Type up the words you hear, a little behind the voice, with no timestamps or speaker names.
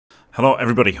Hello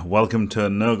everybody, welcome to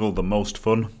Nurgle the Most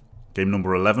Fun, game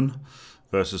number 11,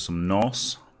 versus some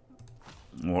Norse.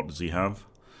 What does he have?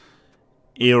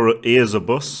 Ears a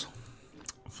bus,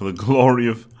 for the glory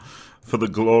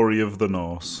of the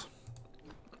Norse.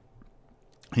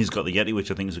 He's got the Yeti,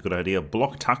 which I think is a good idea.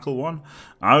 Block tackle one.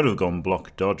 I would have gone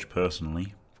block dodge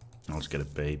personally. I'll just get a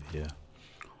babe here.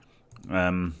 I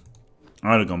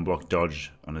would have gone block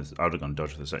dodge, and I would have gone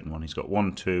dodge for the second one. He's got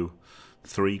 1, 2,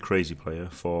 3 crazy player,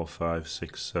 4, 5,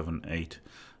 6, 7, 8,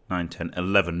 9, 10,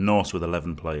 11. Norse with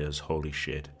 11 players. Holy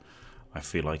shit. I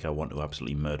feel like I want to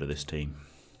absolutely murder this team.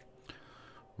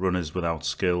 Runners without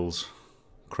skills.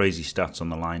 Crazy stats on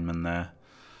the linemen there.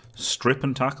 Strip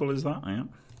and tackle, is that?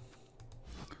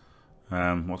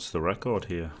 Yeah. What's the record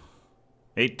here?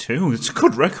 8-2. It's a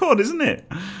good record, isn't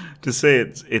it? To say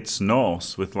it's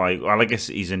Norse with like... Well, I guess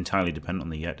he's entirely dependent on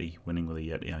the Yeti. Winning with a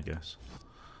Yeti, I guess.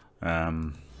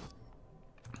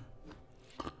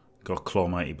 Got claw,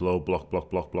 mighty blow, block,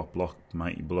 block, block, block, block,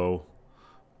 mighty blow,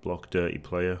 block, dirty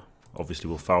player. Obviously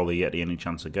we'll foul the Yeti any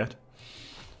chance I get.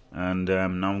 And now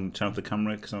I'm going to turn off the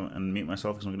camera and mute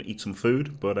myself because I'm going to eat some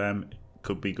food. But it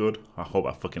could be good. I hope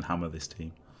I fucking hammer this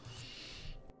team.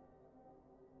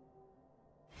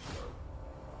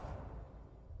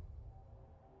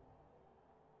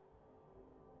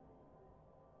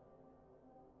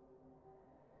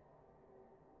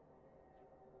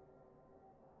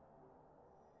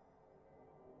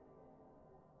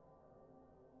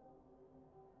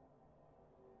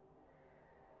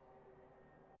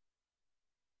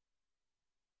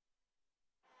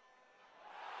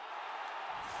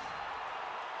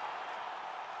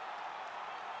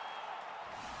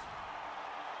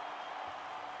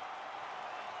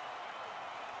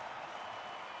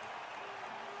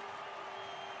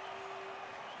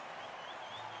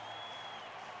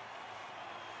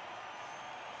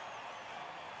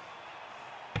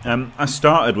 I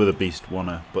started with a beast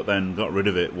wanna, but then got rid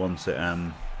of it once it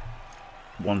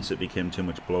became too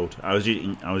much bloat. I was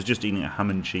just eating a ham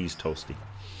and cheese toasty.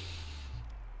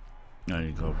 There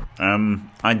you go.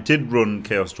 I did run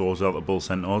Chaos Dwarves out of Bull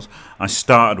Centaurs. I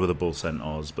started with a Bull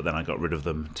Centaurs, but then I got rid of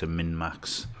them to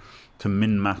min-max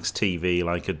TV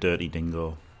like a dirty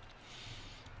dingo.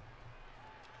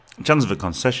 Chance of a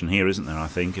concession here, isn't there? I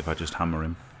think if I just hammer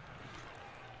him.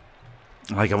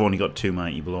 Like I've only got 2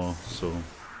 mighty blow, so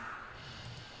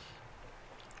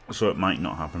it might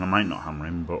not happen. I might not hammer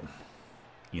him, but,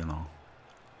 you know.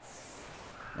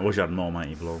 I wish I had more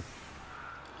mighty blow.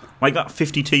 Like that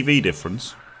 50 TV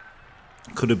difference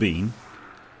could have been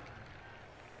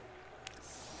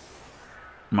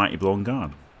mighty blow and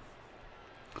guard.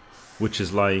 Which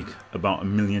is like about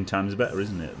 1,000,000 times better,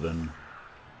 isn't it,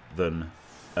 than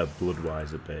a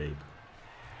Bloodwiser babe.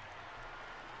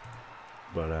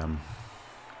 But,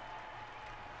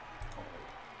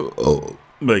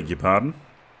 beg your pardon.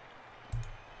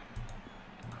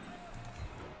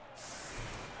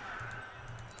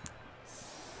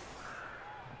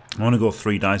 I want to go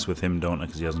 3 dice with him, don't I?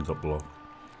 Because he hasn't got blow.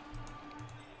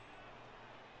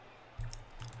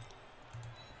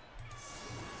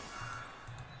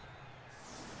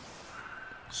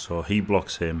 So he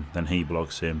blocks him, then he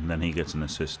blocks him, then he gets an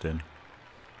assist in.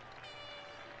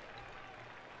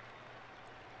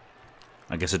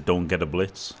 I guess I don't get a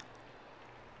blitz.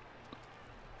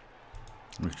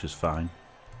 Which is fine.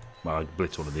 Well, I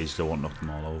blitz one of these, so I won't knock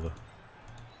them all over.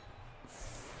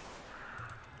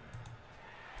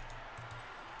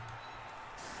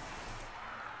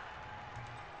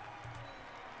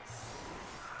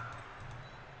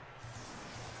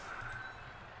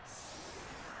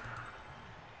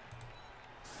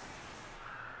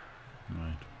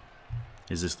 Right.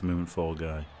 Is this the movement 4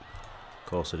 guy? Of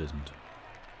course it isn't.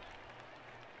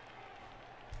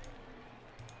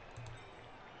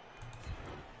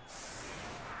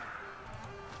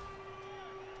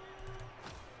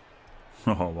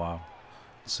 Oh wow.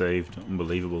 Saved.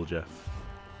 Unbelievable, Jeff.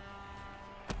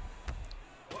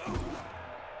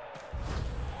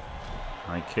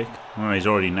 High kick. Well, he's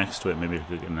already next to it. Maybe I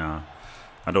could get... Nah.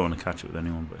 I don't want to catch it with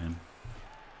anyone but him.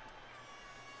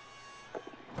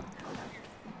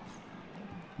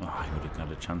 Oh, he would have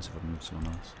had a chance if I moved someone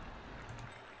else.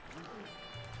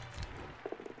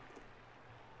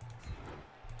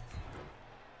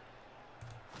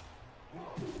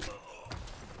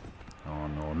 Oh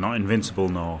no, not invincible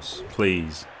Norse,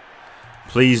 please.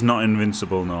 Please not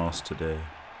invincible Norse today.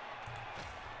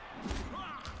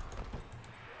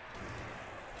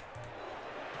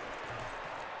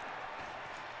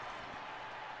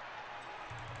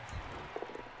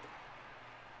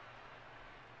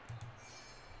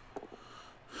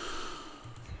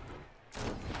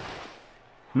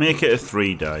 Make it a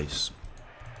 3 dice.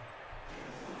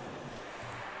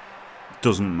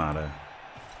 Doesn't matter.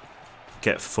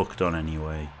 Get fucked on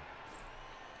anyway.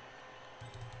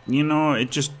 You know,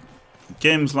 it just...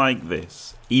 Games like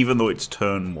this, even though it's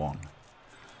turn 1,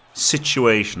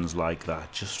 situations like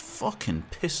that just fucking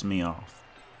piss me off.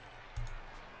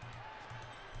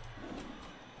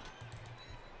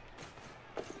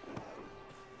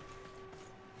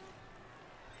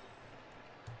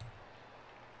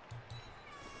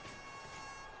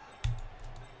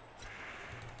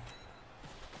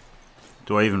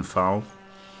 Do I even foul?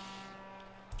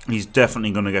 He's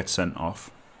definitely going to get sent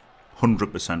off.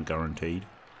 100% guaranteed.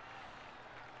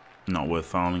 Not worth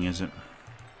fouling, is it?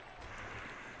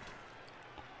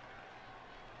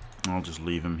 I'll just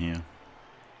leave him here.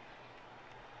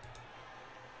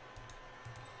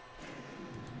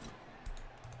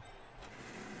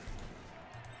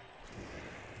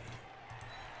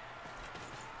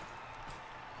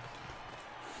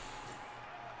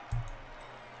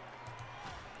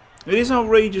 It is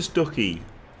outrageous, Ducky.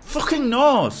 Fucking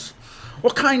Norse!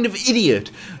 What kind of idiot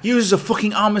uses a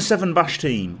fucking Armour 7 bash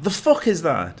team? The fuck is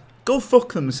that? Go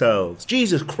fuck themselves.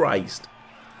 Jesus Christ.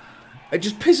 It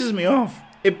just pisses me off.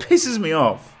 It pisses me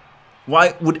off.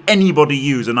 Why would anybody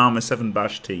use an Armour 7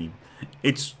 bash team?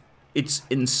 It's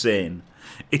insane.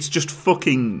 It's just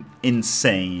fucking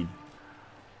insane.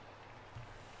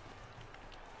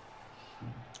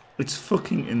 It's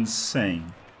fucking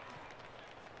insane.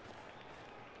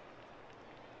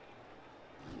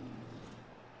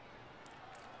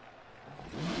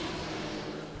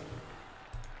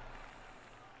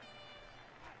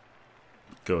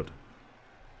 Good.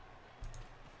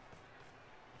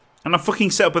 And I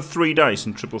fucking set up a 3 dice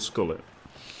and triple skull it.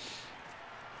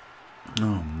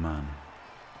 Oh man.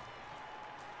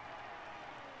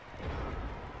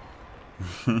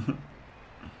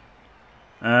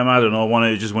 I don't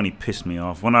know. Just when he pissed me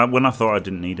off. When I thought I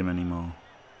didn't need him anymore.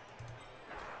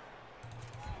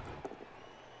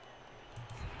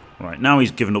 Right, now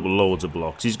he's given up loads of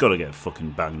blocks. He's got to get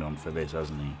fucking banged on for this,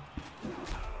 hasn't he?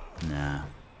 Nah.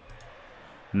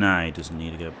 Nah, he doesn't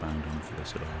need to get banged on for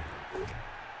this at all.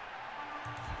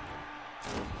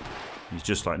 He's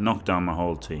just like, knock down my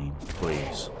whole team,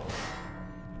 please.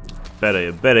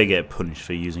 Better get punished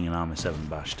for using an Armour 7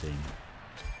 bash team.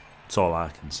 That's all I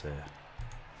can say.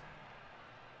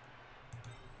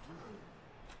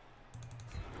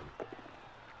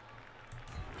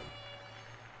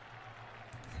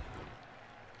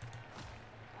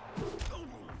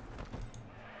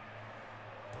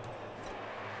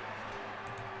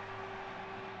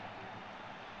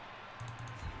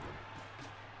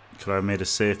 Could I have made a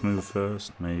safe move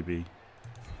first? Maybe.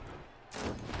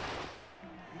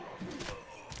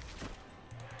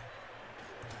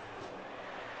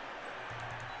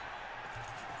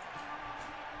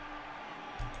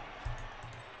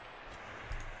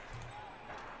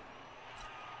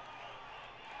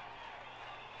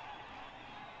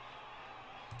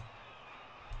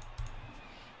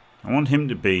 I want him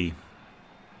to be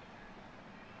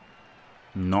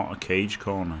not a cage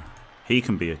corner. He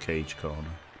can be a cage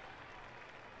corner.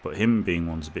 But him being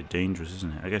one's a bit dangerous,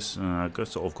 isn't it? I guess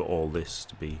I've got all this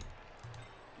to be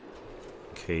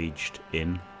caged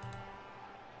in.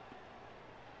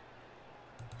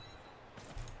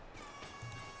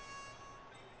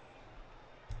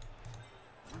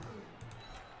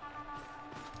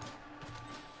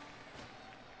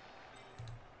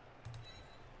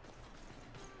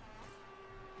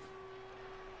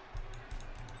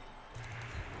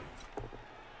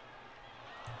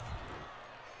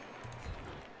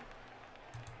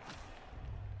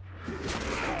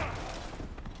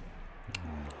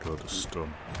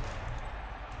 Stun.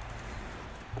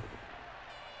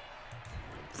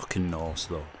 Fucking Norse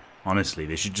though. Honestly,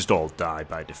 they should just all die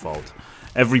by default.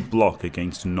 Every block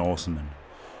against a Norseman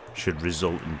should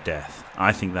result in death.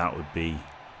 I think that would be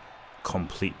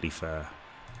completely fair.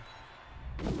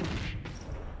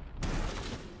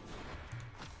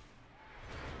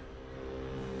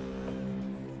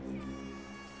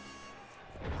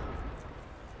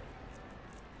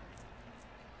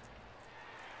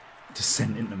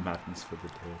 Descent into madness for the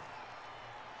day.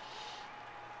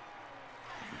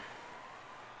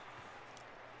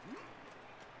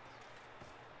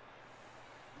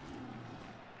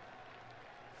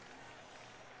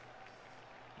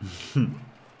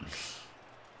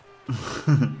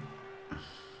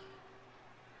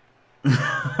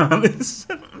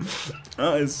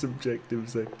 That is subjective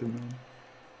sector, man.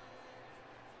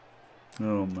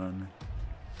 Oh man.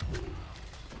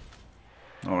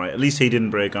 Alright, at least he didn't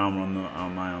break armor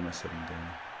on my armor 7 game.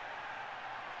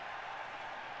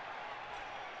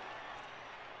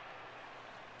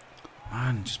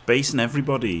 Man, just basing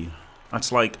everybody.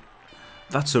 That's like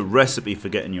That's a recipe for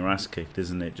getting your ass kicked,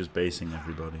 isn't it? Just basing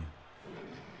everybody.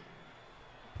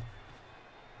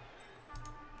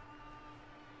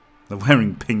 They're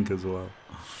wearing pink as well.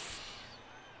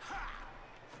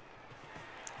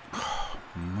 Oh,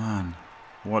 man.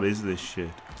 What is this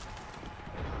shit?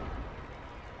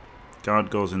 Guard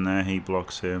goes in there, he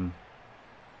blocks him.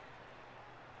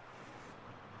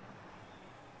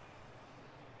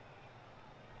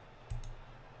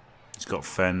 He's got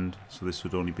fend, so this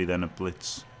would only be then a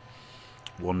blitz.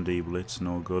 1D blitz,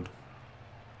 no good.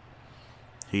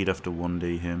 He'd have to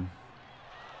 1D him.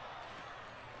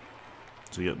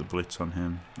 So you get the blitz on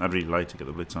him. I'd really like to get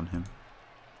the blitz on him.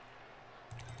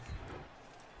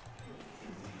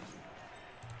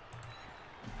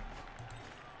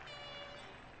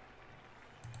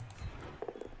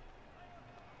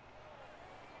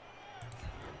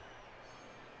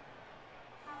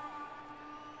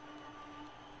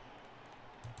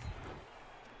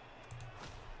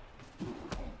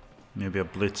 Maybe I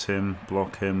blitz him,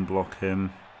 block him, block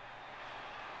him.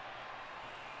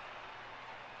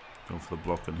 Go for the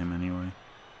block on him anyway.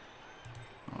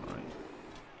 Alright.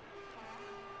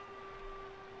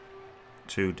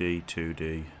 2D,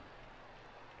 2D.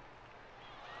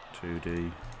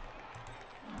 2D.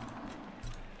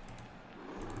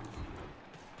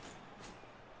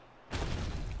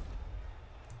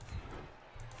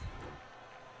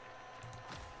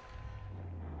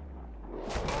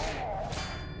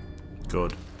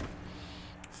 Good.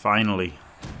 Finally.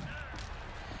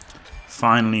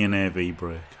 Finally an AV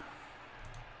break.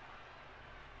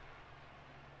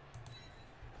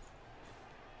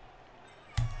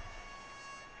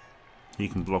 He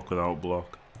can block without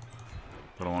block.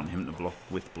 But I want him to block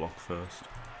with block first.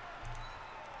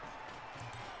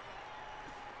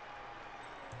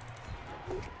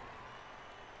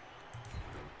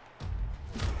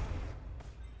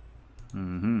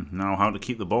 Now how to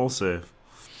keep the ball safe.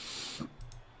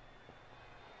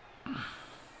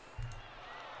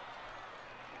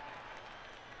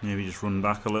 Maybe just run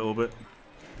back a little bit.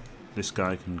 This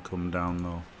guy can come down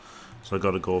though. So I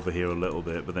got to go over here a little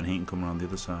bit, but then he can come around the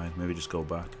other side. Maybe just go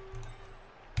back.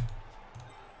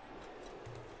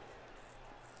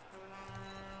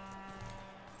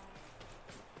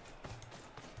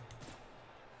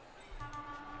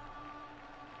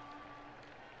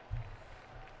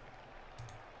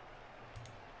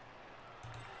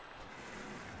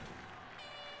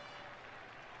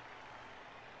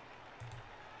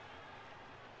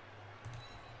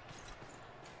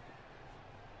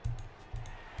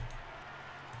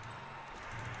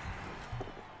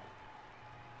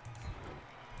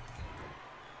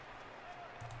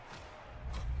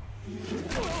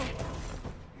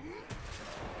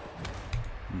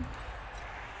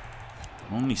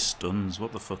 Only stuns.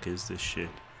 What the fuck is this shit?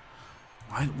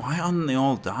 Why haven't they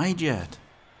all died yet?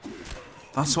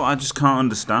 That's what I just can't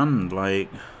understand. Like,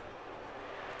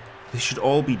 they should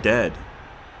all be dead.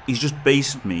 He's just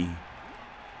based me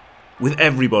with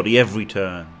everybody every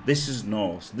turn. This is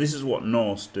Norse. This is what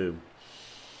Norse do.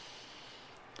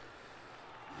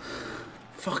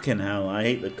 Fucking hell, I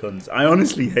hate the cunts. I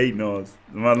honestly hate Norse.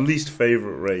 My least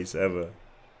favourite race ever.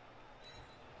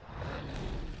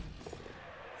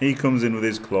 He comes in with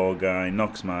his claw guy,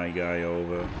 knocks my guy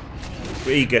over.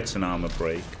 But he gets an armor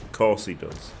break. Of course he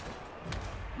does.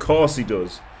 Of course he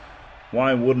does.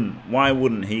 Why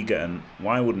wouldn't he get an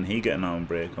armor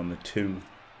break on the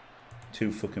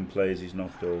two fucking players he's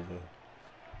knocked over?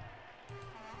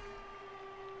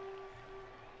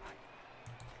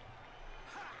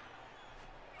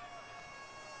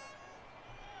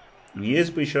 He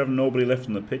is, but he should have nobody left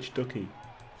on the pitch, Ducky.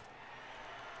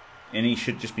 And he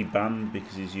should just be banned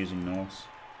because he's using Norse.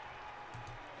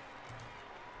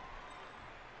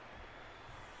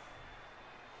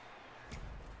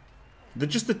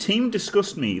 The team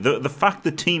disgusts me. The fact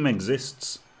the team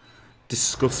exists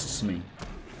disgusts me.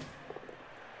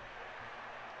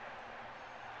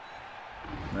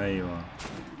 There you are.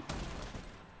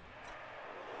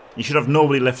 He should have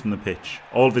nobody left on the pitch.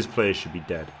 All of his players should be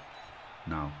dead.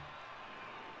 Now.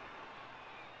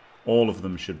 All of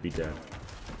them should be dead.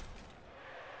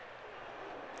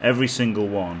 Every single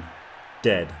one.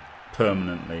 Dead.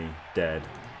 Permanently dead.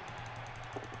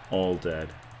 All dead.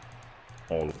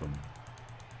 All of them.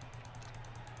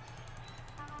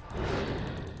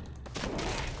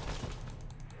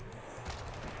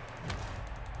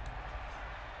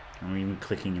 I'm even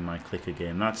clicking in my clicker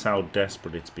game. That's how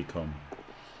desperate it's become.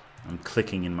 I'm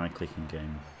clicking in my clicking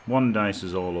game. One dice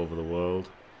is all over the world.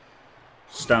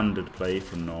 Standard play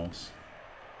from Norse.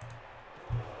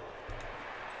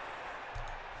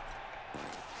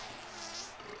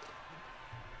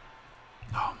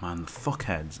 Oh man,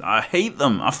 fuckheads. I hate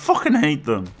them. I fucking hate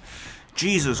them.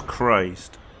 Jesus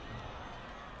Christ.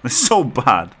 They're so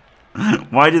bad.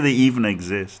 Why do they even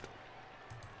exist?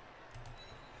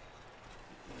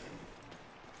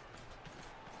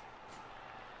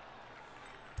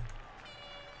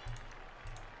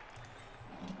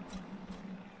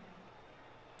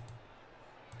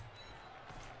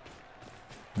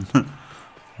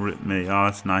 Rip me. Oh,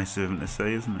 it's nice of him to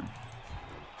say, isn't it?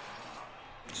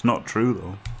 It's not true,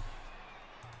 though.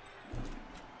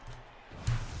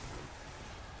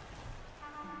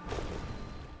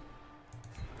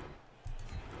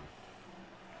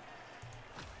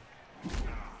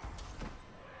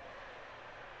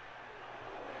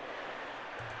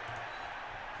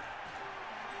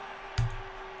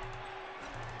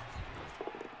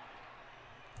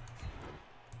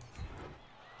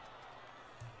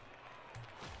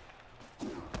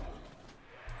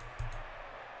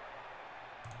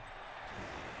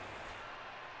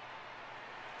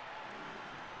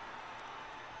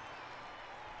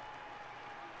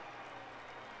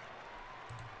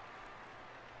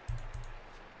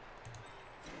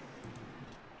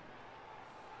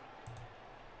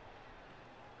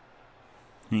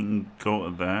 You can go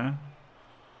to there.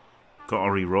 Got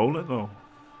to re-roll it though.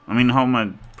 I mean, how am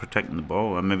I protecting the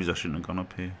ball? Maybe I shouldn't have gone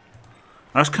up here.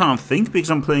 I just can't think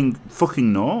because I'm playing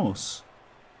fucking Norse.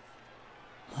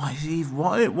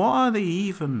 What are they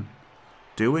even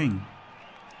doing?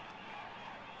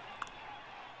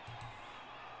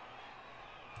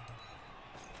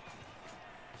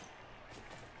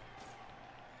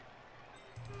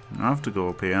 I have to go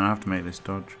up here and I have to make this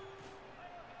dodge.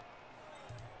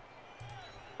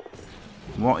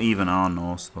 What even are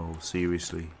Norse though?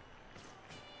 Seriously.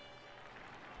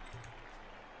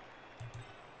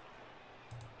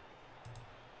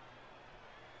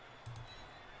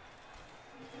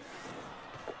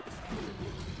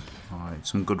 Alright,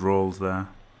 some good rolls there.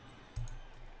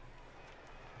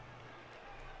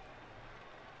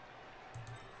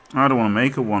 I don't want to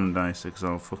make a one dice because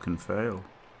I'll fucking fail.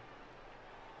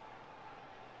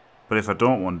 But if I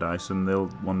don't one dice them, they'll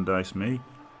one dice me.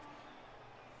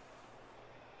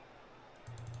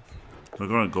 We're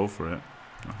gonna go for it.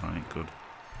 Alright, good.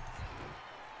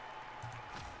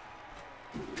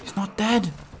 He's not dead!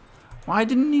 Why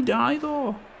didn't he die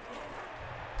though?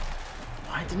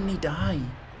 Why didn't he die?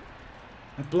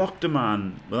 I blocked a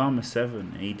man with armor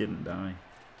 7, he didn't die.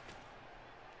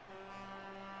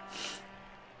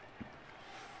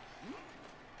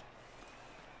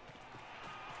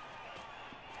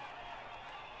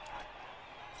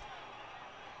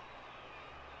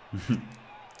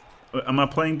 Am I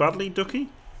playing badly, Ducky?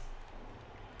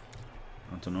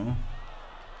 I don't know.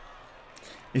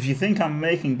 If you think I'm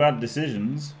making bad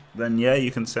decisions, then yeah,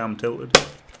 you can say I'm tilted.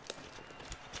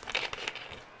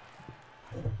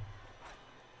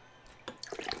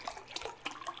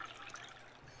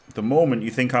 The moment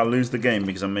you think I'll lose the game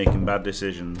because I'm making bad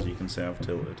decisions, you can say I've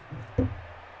tilted.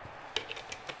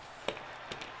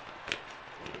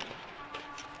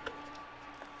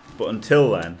 But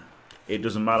until then, it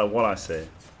doesn't matter what I say.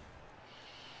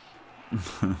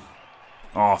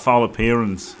 Oh, foul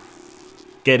appearance.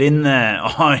 Get in there.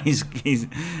 Oh, he's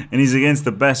against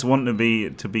the best one to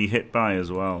be hit by as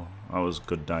well. That was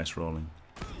good dice rolling.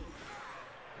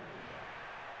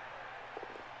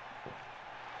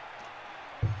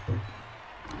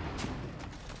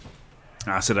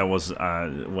 I said I was,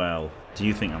 well, do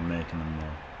you think I'm making them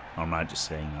more? Or am I just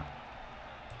saying that?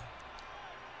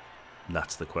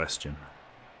 That's the question.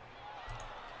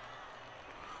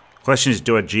 Question is,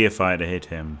 do I GFI to hit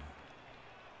him?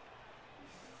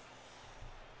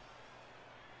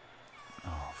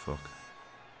 Oh, fuck.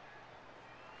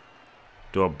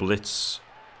 Do I blitz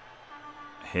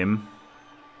him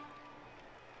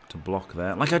to block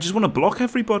there? Like, I just want to block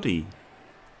everybody.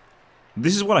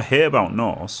 This is what I hate about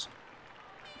Norse.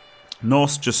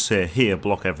 Norse just say, here,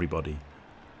 block everybody.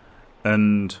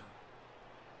 And,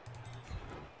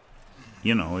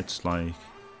 you know, it's like,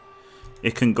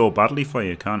 it can go badly for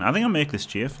you, can't it? I think I'll make this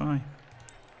GFI.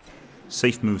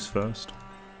 Safe moves first.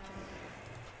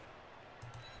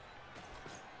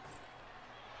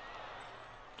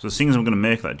 So seeing as I'm going to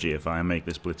make that GFI, I make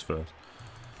this blitz first.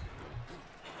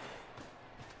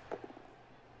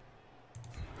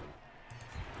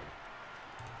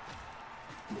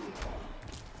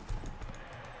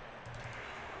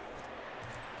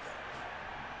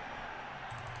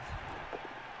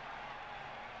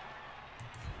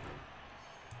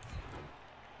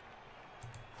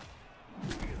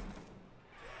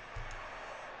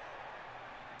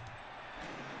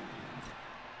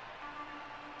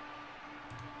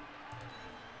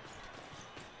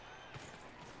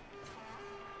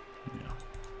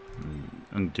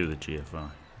 And do the GFI. I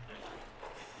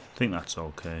think that's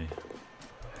okay.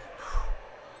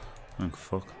 Thank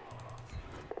fuck.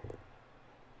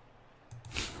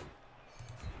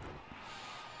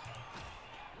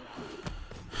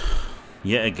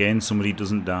 Yet again, somebody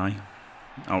doesn't die.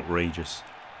 Outrageous.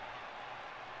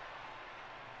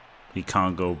 He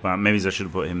can't go back. Maybe I should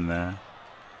have put him there.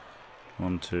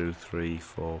 1, 2, 3,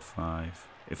 4, 5.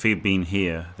 If he'd been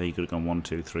here, then he could have gone 1,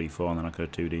 2, 3, 4, and then I could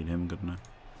have 2D'd him, couldn't I?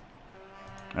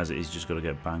 As it is, just got to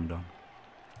get banged on.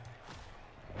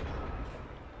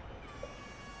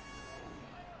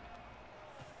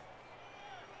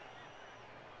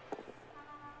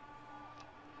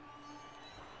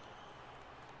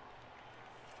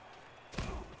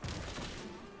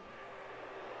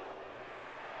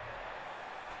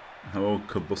 Oh,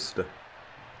 Kabuster.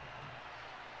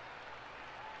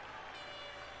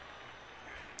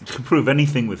 You can prove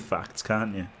anything with facts,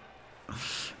 can't you?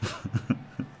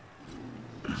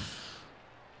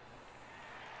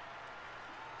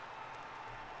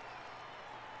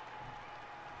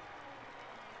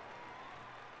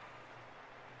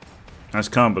 I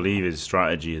just can't believe his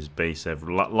strategy is base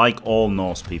like all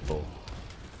Norse people.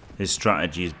 His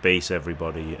strategy is base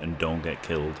everybody and don't get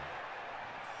killed.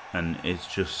 And it's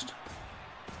just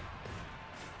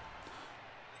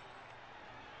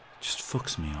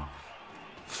fucks me off.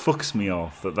 Fucks me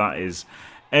off that is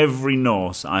every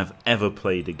Norse I've ever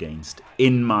played against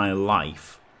in my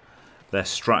life. Their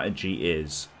strategy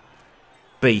is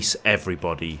base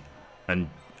everybody and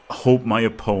hope my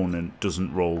opponent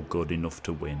doesn't roll good enough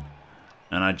to win.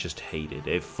 And I just hate it.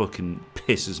 It fucking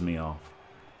pisses me off.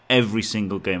 Every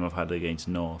single game I've had against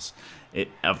Norse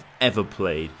I've ever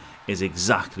played is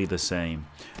exactly the same.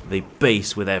 They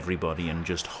base with everybody and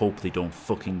just hope they don't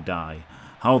fucking die.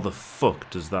 How the fuck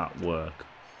does that work?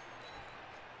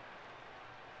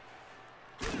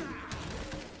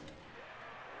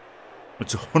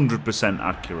 It's 100%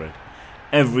 accurate.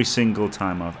 Every single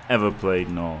time I've ever played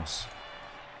Norse.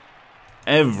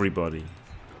 Everybody.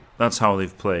 That's how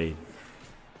they've played.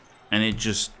 And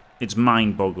it's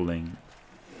mind-boggling.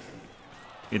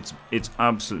 It's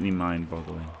absolutely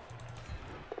mind-boggling.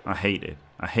 I hate it.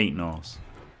 I hate Norse.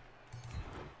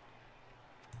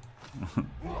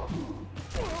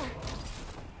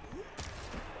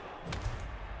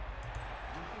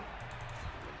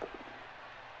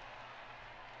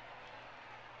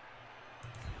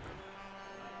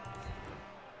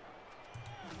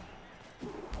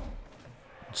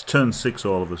 It's turn 6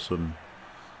 all of a sudden.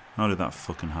 How did that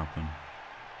fucking happen?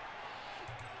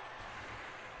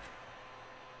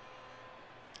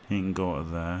 He can go to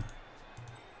there.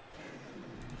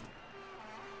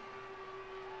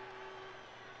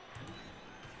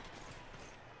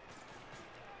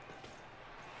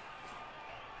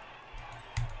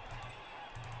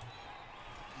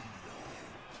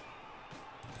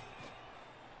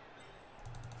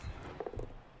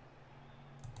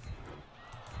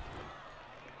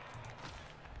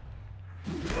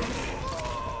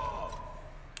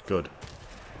 Good.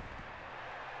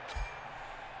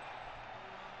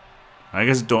 I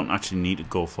guess I don't actually need to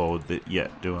go forward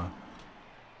yet, do I?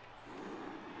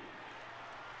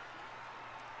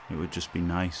 It would just be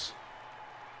nice.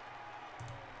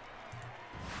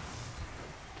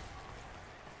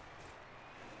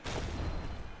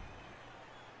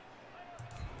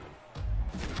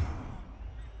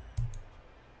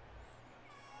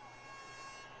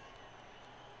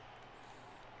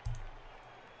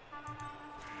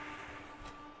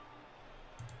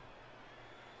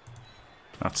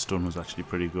 That stun was actually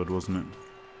pretty good, wasn't it?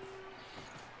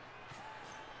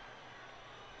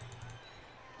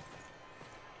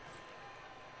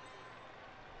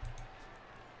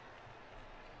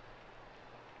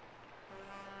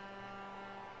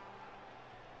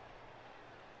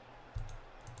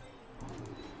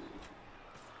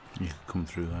 You could come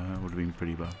through there, that would have been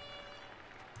pretty bad.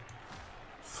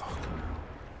 Fucking hell.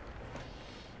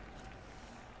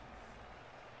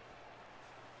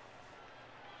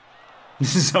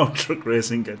 This is how truck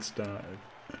racing gets started.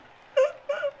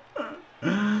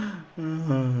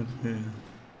 Oh dear.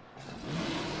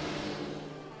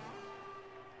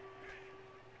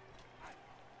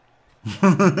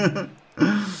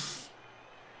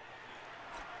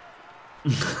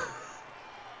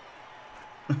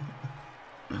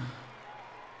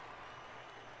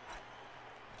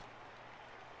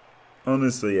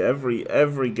 Honestly,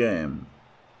 every game.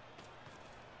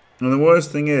 And the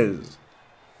worst thing is,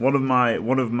 one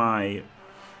of my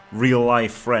real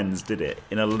life friends did it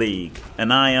in a league,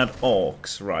 and I had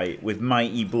orcs, right, with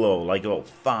Mighty Blow, like about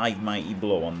 5 Mighty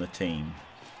Blow on the team.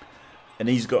 and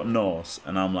he's got Norse,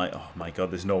 and I'm like, oh my god,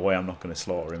 there's no way I'm not going to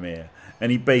slaughter him here.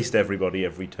 And he based everybody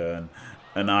every turn,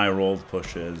 and I rolled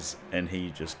pushes, and he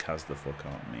just cast the fuck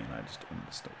out of me, and I just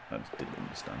didn't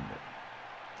understand it.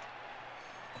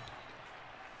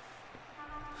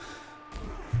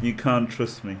 You can't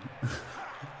trust me.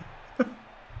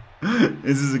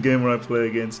 This is a game where I play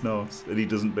against Norse, and he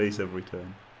doesn't base every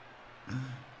turn.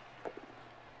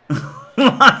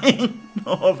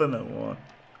 Northern at one.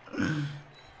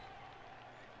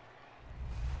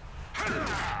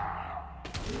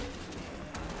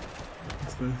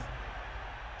 What's this?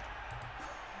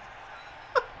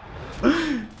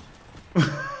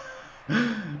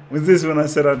 Was this when I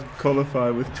said I'd qualify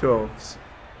with Chorfs?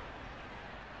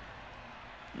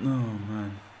 Oh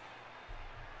man.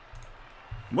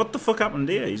 What the fuck happened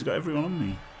here? He's got everyone on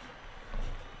me.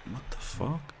 What the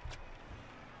fuck?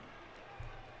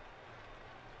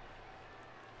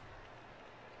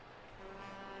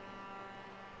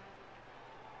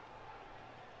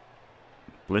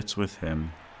 Blitz with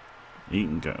him. He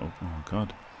can get up. Oh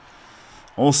god.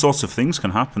 All sorts of things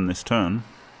can happen this turn.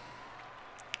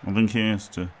 I think he has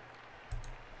to.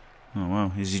 Oh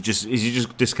wow. Is he just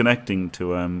disconnecting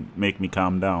to make me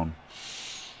calm down?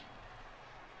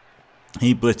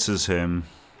 He blitzes him.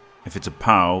 If it's a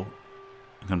POW,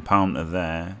 I can counter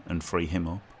there and free him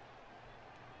up.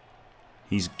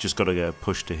 He's just got to get a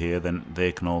push to here, then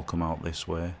they can all come out this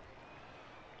way.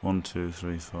 1, 2,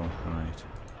 3, 4, right.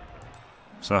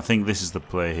 So I think this is the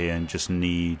play here, and just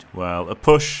need, well, a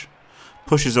push.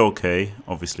 Push is okay.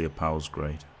 Obviously a POW's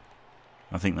great.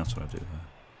 I think that's what I do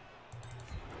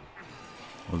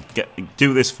there. We'll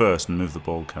do this first and move the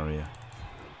ball carrier.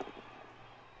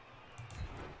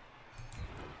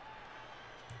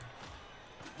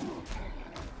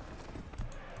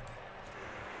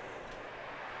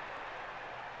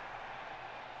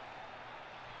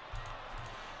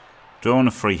 Do I want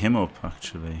to free him up,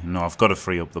 actually? No, I've got to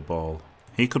free up the ball.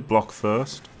 He could block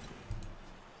first.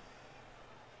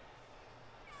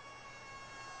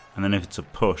 And then if it's a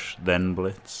push, then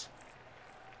blitz.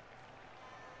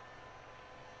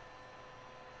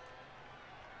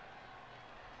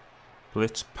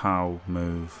 Blitz, POW,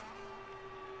 move.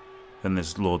 Then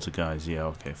there's loads of guys. Yeah,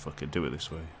 okay, fuck it. Do it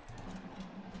this way.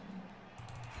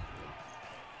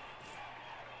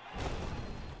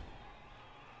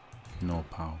 No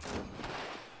POW.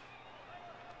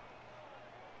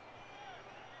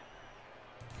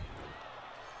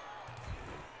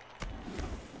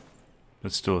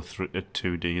 It's still a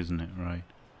 2D, isn't it? Right.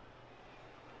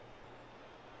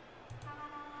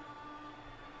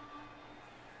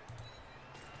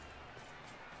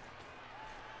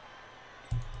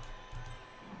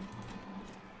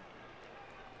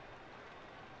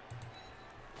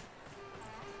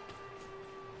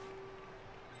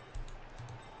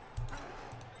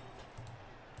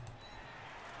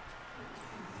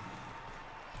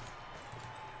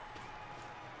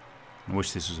 I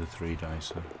wish this was a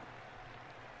 3-dicer.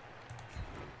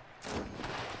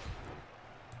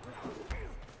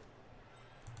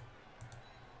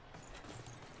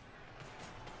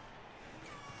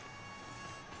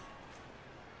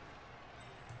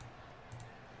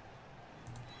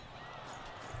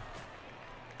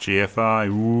 GFI,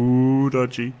 ooh,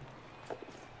 dodgy.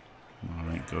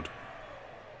 Alright, good.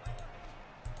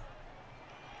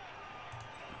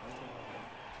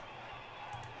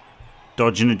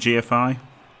 Dodging a GFI?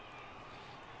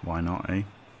 Why not, eh?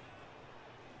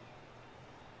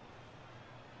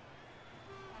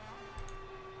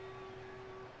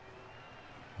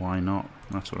 Why not?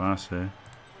 That's what I say.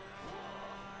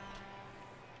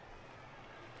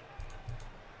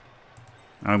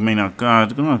 I mean, no,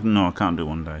 I can't do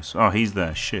 1 dice. Oh, he's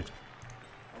there. Shit.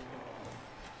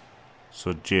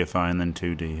 So GFI and then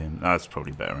 2D him. That's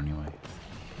probably better anyway.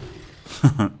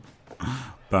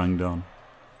 Banged on.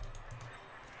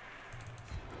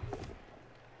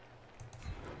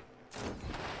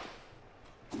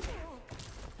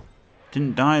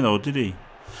 Didn't die though, did he?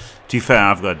 To be fair,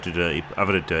 I've had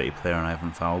a dirty player and I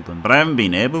haven't fouled him, but I haven't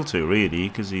been able to really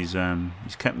because he's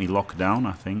kept me locked down.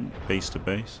 I think base to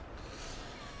base.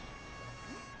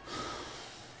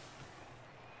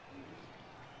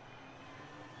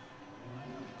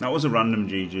 That was a random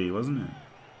GG, wasn't it?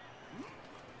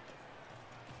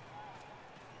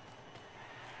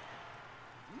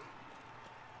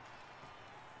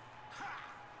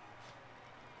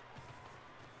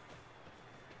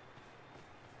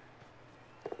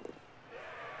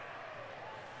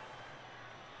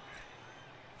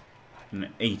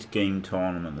 An 8-game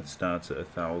tournament that starts at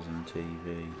 1,000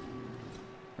 TV.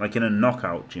 Like in a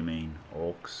knockout, do you mean?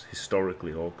 Orcs.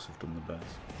 Historically, Orcs have done the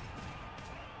best.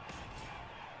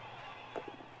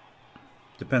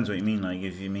 Depends what you mean, like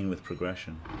if you mean with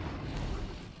progression.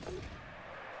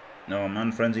 No,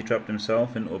 man, Frenzy trapped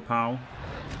himself into a POW.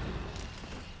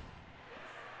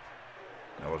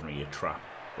 That wasn't really a trap,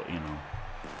 but you know.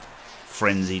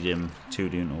 Frenzied him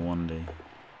 2D into 1D.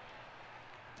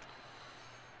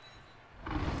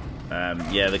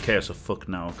 Yeah, the Chaos are fucked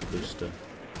now, Kabusta.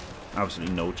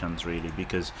 Absolutely no chance really,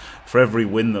 because for every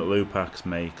win that Lupax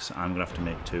makes, I'm gonna have to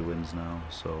make 2 wins now,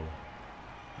 so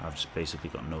I've just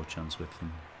basically got no chance with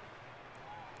them.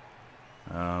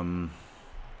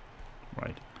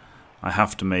 Right. I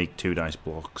have to make 2 dice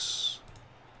blocks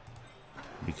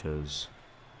because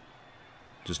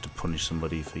just to punish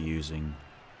somebody for using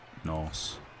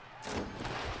Norse.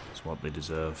 It's what they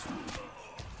deserve.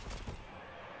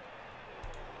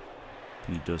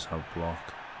 He does have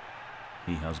block.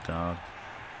 He has guard.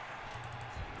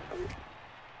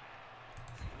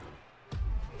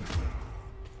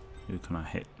 Who can I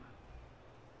hit?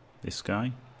 This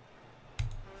guy?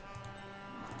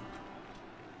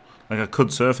 Like I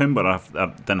could surf him, but I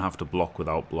then have to block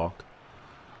without block.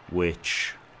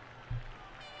 Which...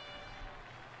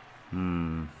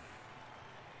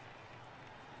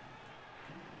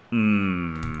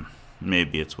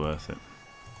 maybe it's worth it.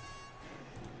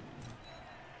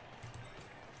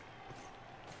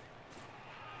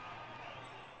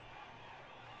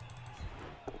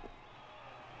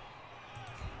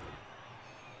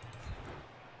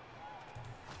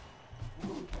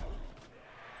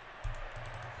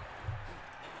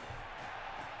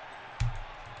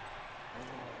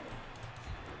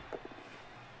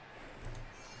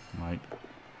 Right.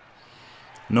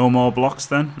 No more blocks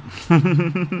then?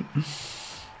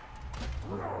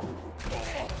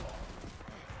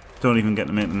 Don't even get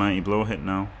to make the mighty blow hit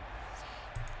now.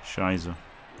 Shizer.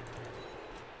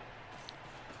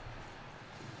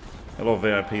 Hello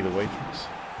VIP the waitress.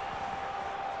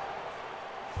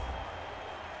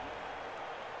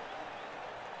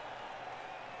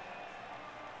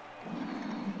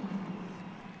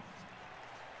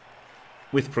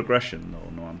 With progression though,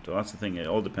 no, that's the thing, it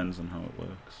all depends on how it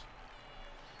works.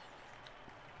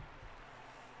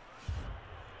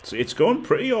 So it's going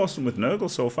pretty awesome with Nurgle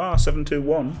so far.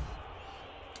 7-2-1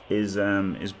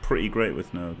 is pretty great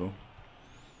with Nurgle.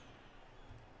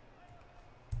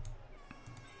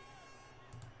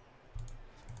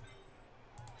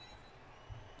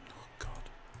 Oh god.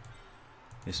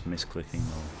 This misclicking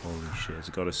though, holy shit, it's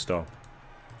gotta stop.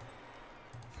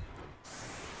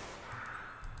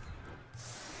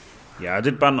 Yeah, I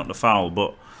did bad not to foul,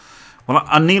 but... Well,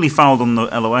 I nearly fouled on the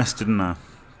LOS, didn't I?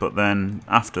 But then,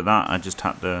 after that, I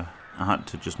had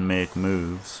to just make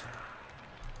moves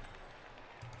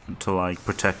to, like,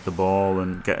 protect the ball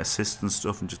and get assists and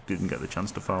stuff, and just didn't get the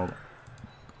chance to foul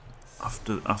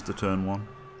after turn 1.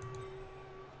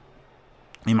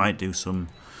 He might do some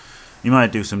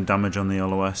damage on the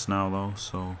LOS now, though,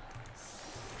 so...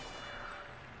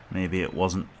 Maybe it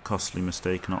wasn't a costly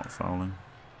mistake not fouling.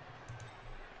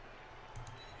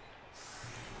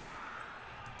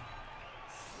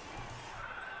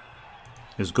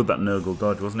 It was good that Nurgle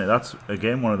dodge, wasn't it? That's,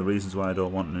 again, one of the reasons why I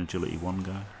don't want an Agility 1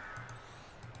 guy.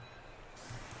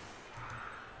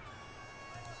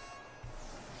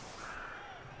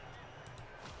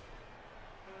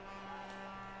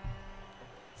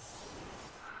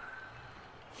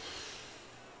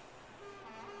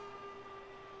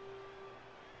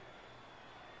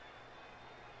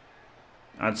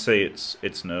 I'd say it's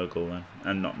Nurgle then,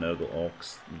 and not Nurgle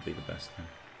Orcs would be the best thing.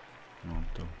 No,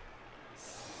 don't.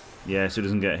 Yeah, so he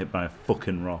doesn't get hit by a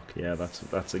fucking rock. Yeah,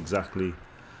 that's exactly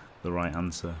the right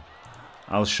answer.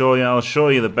 I'll show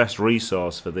you the best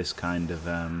resource for this kind of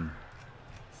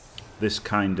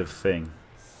thing.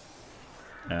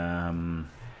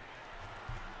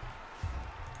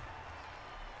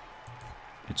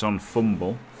 It's on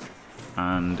Fumble,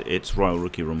 and it's Royal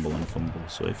Rookie Rumble and Fumble.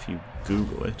 So if you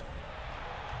Google it,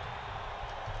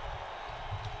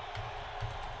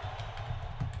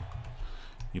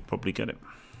 you probably get it.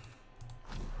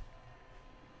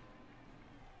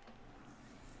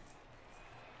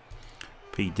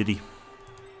 P. Diddy.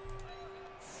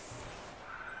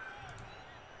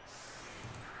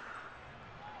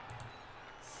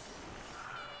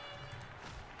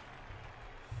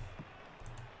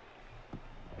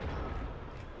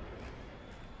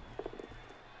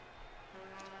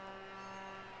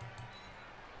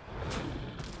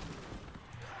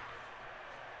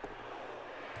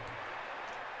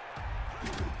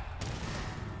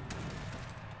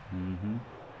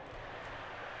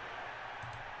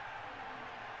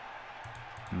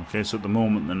 Okay, so at the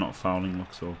moment they're not fouling,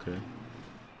 looks okay.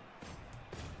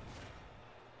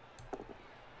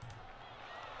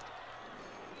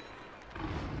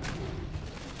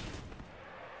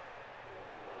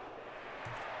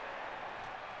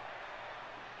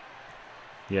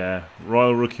 Yeah,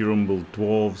 Royal Rookie Rumble,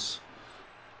 dwarves,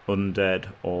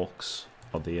 undead, orcs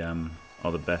are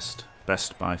the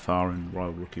best by far in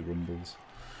Royal Rookie Rumbles,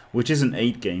 which isn't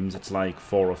 8 games. It's like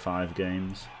 4 or 5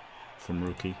 games from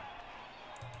Rookie.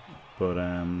 But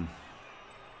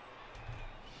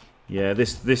yeah,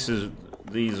 these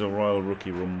are Royal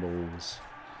Rookie Rumbles.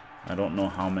 I don't know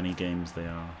how many games they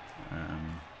are.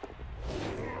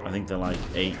 I think they're like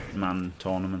 8-man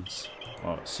tournaments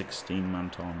or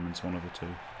 16-man tournaments, one of the two.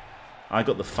 I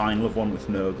got the final of one with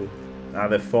Nurgle.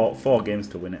 They're four games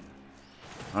to win it.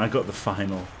 I got the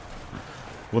final.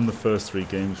 Won the first 3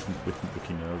 games with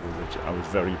Rookie Nurgle, which I was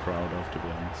very proud of, to be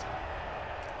honest.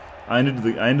 I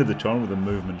ended the tournament with a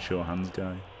movement show hands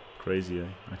guy. Crazy, eh?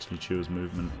 Actually chose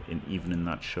movement even in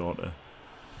that shorter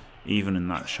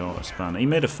span. He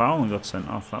made a foul and got sent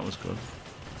off. That was good.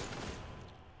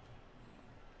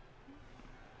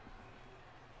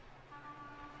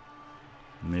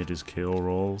 Made his KO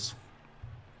rolls.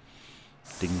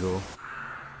 Dingo.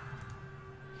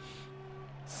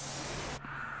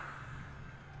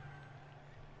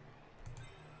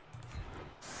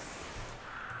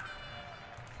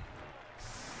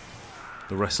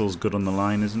 The wrestle's good on the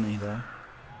line, isn't he, there?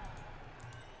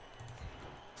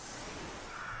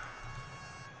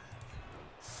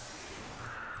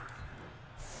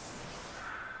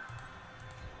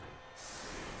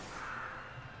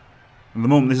 At the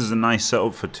moment, this is a nice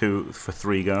setup for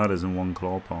 3 guarders and 1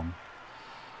 claw palm.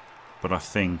 But I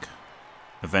think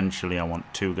eventually I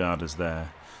want 2 guarders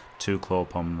there, 2 claw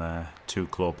palm there, 2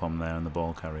 claw palm there, and the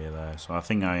ball carrier there. So I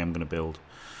think I am going to build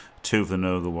 2 of the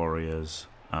Nurgle warriors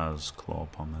as claw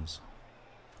palmers.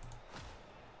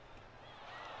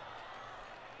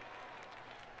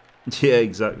 Yeah,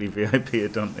 exactly. VIP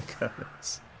at Dante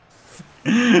Carlos.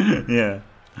 Yeah.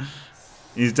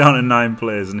 He's down to 9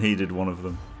 players and he did one of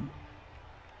them.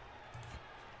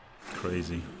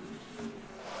 Crazy.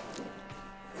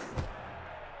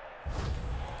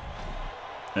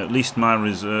 At least my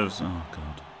reserves... Oh,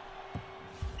 God.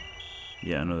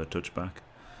 Yeah, another touchback.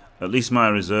 At least my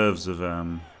reserves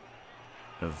have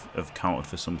counted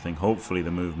for something. Hopefully the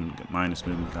minus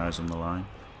movement guys on the line.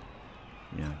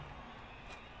 Yeah.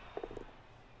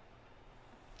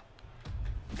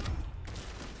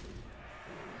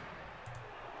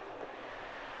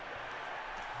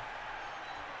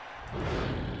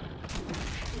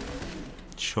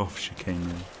 Choff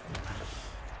chicane.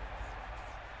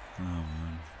 Oh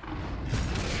man.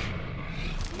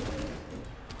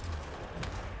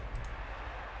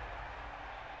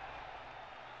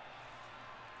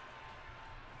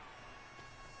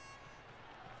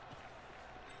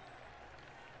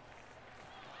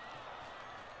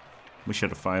 Wish he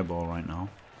had a fireball right now.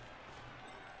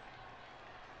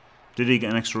 Did he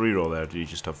get an extra reroll there, or did he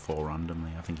just have 4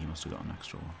 randomly? I think he must have got an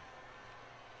extra one.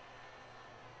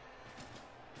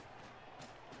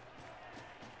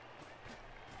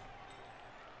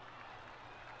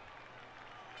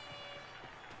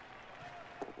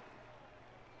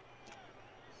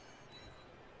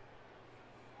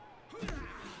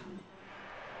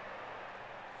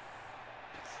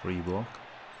 Free block.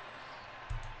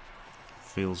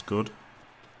 Feels good.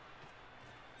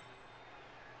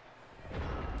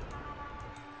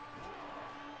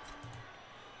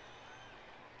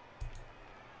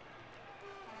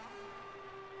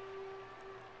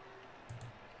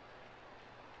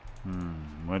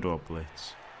 Where do I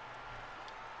blitz?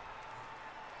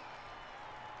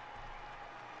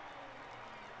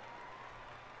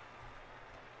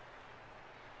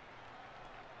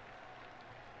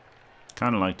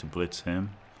 Kind of like to blitz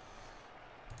him.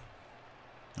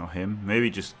 Or him. Maybe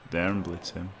just there and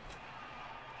blitz him.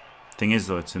 Thing is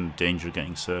though, it's in danger of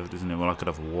getting served, isn't it? Well, I could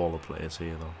have a wall of players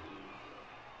here though.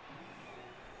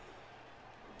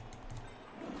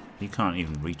 He can't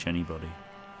even reach anybody.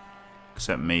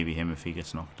 Except maybe him if he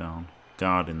gets knocked down.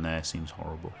 Guard in there seems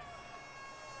horrible.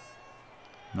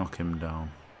 Knock him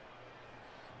down.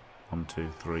 1, 2,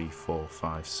 3, 4,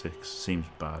 5, 6. Seems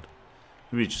bad.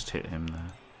 Maybe just hit him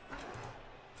there.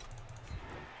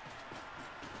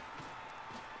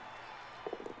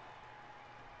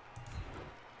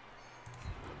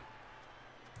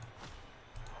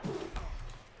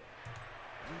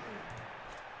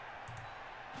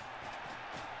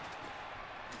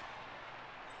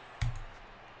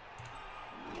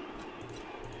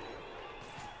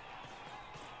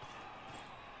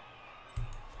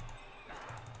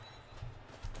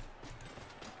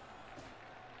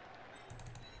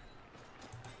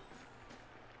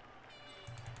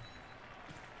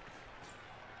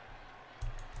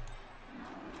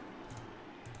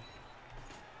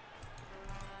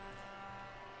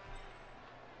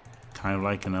 Kind of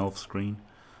like an elf screen.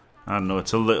 I don't know,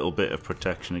 it's a little bit of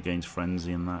protection against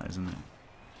frenzy in that, isn't it?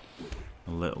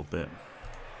 A little bit.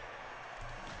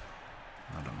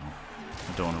 I don't know.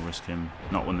 I don't want to risk him.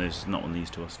 Not when these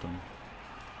two are stunned.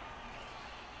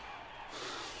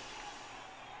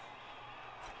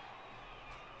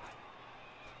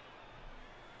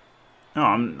 No,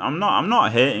 I'm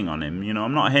not hating on him, you know,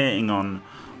 I'm not hating on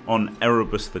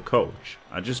Erebus the coach.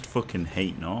 I just fucking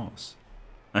hate Norse.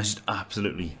 I just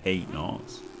absolutely hate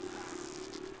Norse.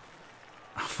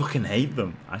 I fucking hate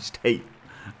them. I just hate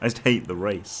the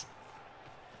race.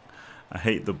 I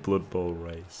hate the Bloodbowl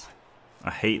race.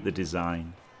 I hate the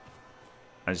design.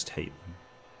 I just hate them.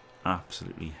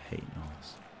 Absolutely hate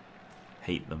Norse.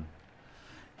 Hate them.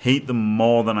 Hate them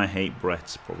more than I hate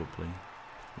Brett's, probably.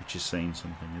 Which is saying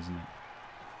something, isn't it?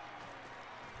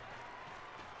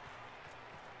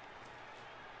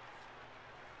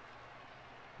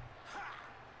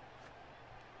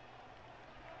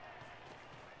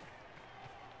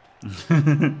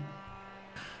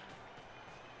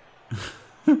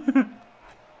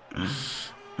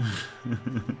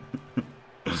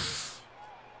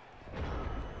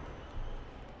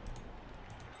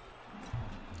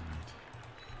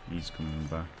 He's coming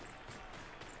back.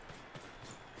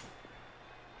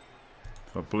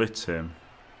 If I blitz him,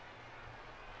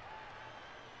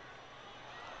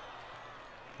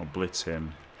 I'll blitz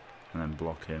him and then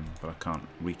block him, but I can't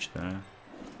reach there.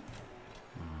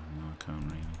 Oh, no, I can't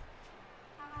really.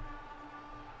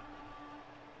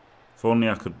 If only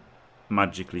I could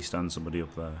magically stand somebody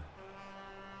up there.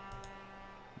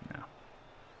 No.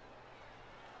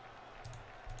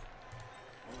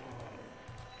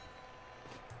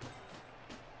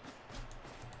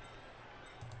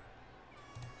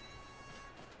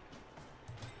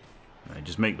 Right,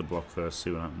 just make the block first,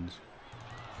 see what happens.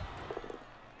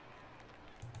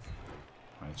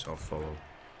 Right, so I'll follow.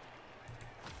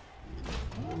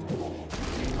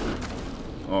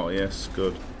 Oh yes,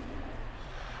 good.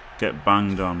 Get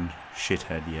banged on,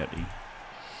 shithead Yeti.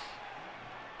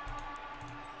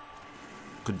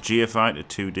 Could GFI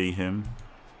to 2D him?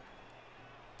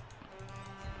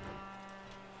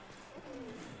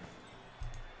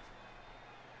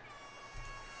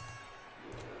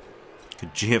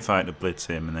 Could GFI to blitz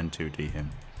him and then 2D him?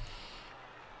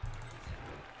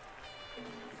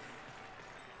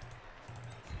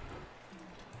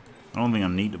 I don't think I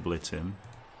need to blitz him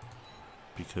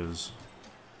because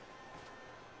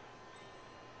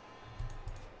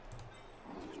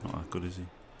he's not that good, is he?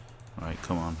 Alright,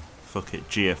 come on. Fuck it.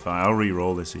 GFI. I'll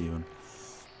re-roll this even.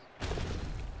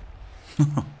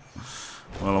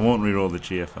 Well, I won't re-roll the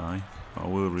GFI. I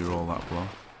will re-roll that block.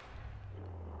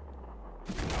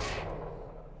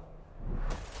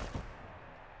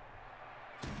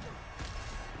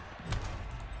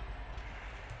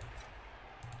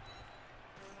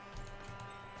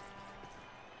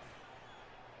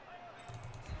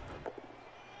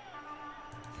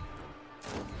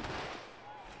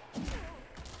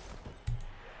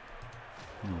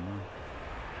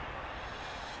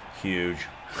 Huge.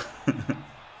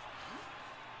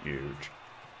 Huge.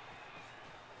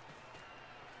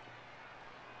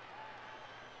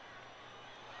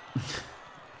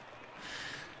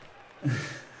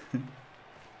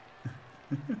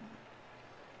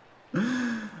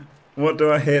 What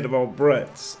do I hate about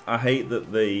Brett's? I hate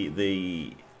that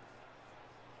the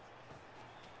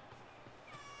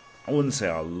I wouldn't say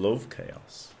I love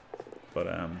Chaos, but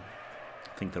I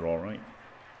think they're alright.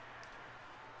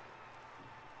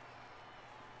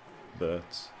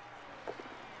 Birds.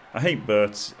 I hate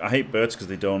birds. I hate birds because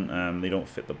they don't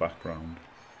fit the background,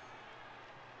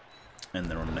 and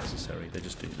they're unnecessary.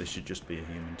 They should just be a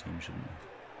human team, shouldn't they?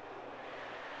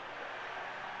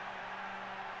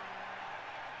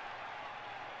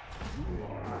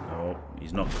 No,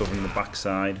 he's not covering the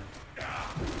backside.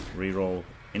 Reroll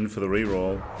in for the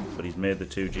reroll, but he's made the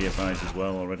 2 GFIs as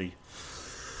well already.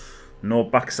 No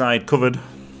backside covered.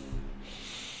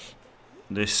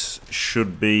 This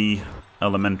should be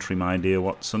elementary, my dear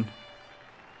Watson.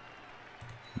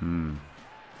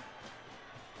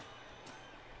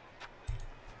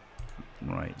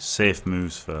 Right, safe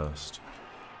moves first.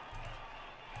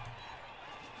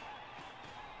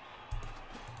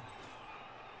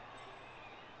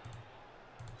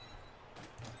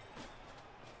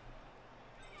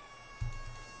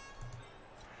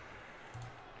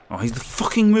 Oh, he's the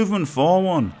fucking movement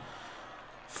 4-1.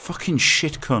 Fucking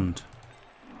shit cunt.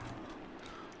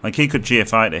 Like, he could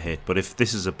GFI to hit, but if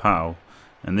this is a POW,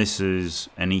 and this is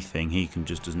anything, he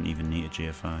doesn't even need a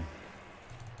GFI.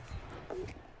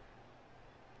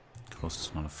 Of course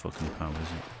it's not a fucking POW, is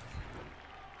it?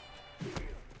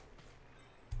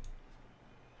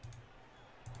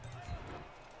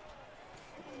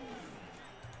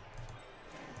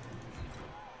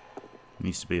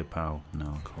 Needs to be a pal. No,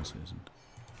 of course it isn't.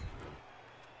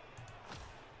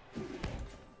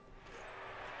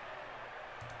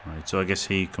 Right, so I guess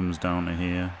he comes down to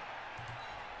here.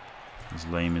 As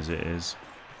lame as it is.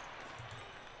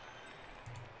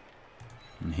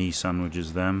 And he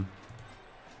sandwiches them.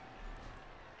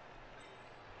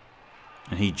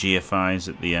 And he GFIs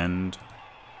at the end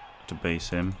to base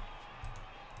him.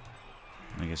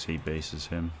 I guess he bases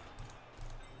him.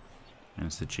 And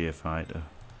it's the GFI to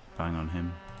bang on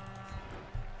him.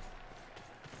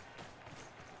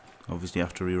 Obviously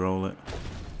have to re-roll it.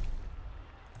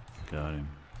 Got him.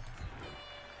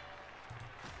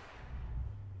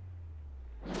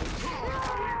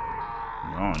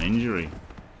 Oh, an injury.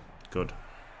 Good.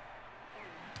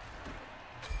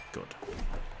 Good.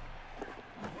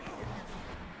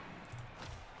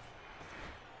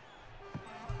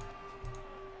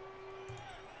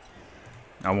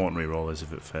 I won't re-roll this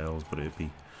if it fails, but it'd be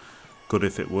good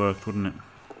if it worked, wouldn't it?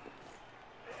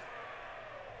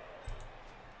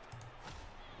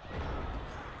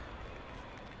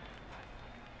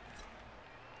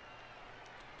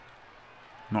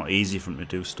 Not easy for him to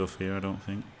do stuff here, I don't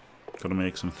think. Got to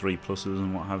make some 3+s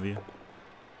and what have you.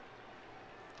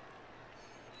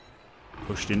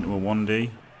 Pushed into a 1D.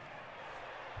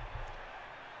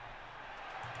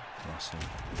 Classy.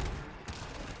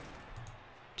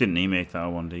 Didn't he make that a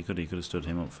 1D? Could he? Could have stood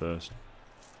him up first.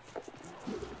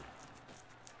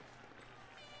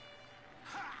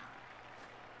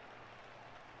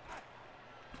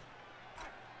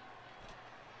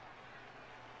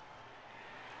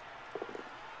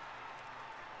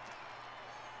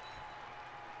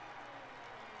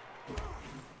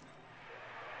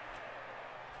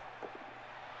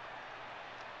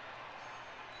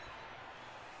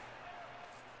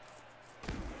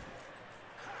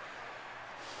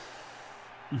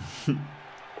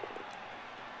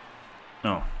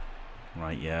 Oh,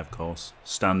 right, yeah, of course.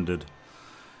 Standard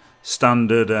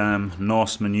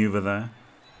Norse maneuver there.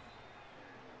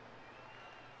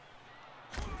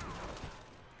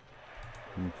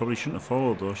 Probably shouldn't have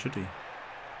followed though, should he?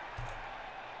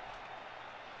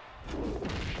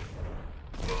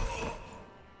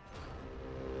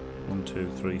 One,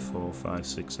 two, three, 4, 5,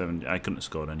 6, 7. I couldn't have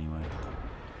scored anyway,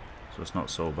 so it's not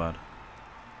so bad.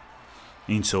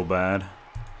 Ain't so bad.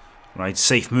 Right,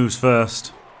 safe moves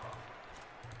first.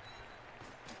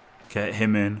 Get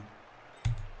him in.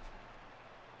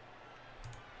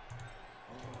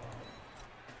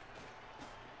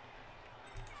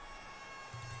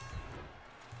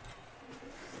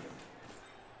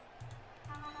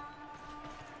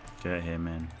 Get him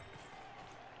in.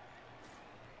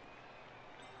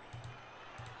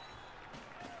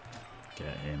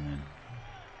 Get him in.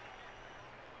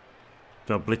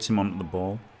 Do I blitz him onto the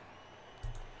ball?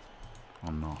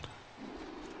 Or not?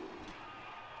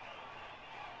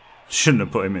 Shouldn't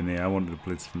have put him in there. I wanted to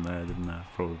blitz from there, didn't I?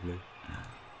 Probably.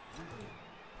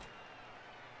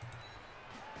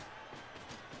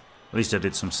 At least I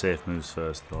did some safe moves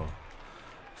first, though.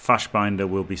 Fashbinder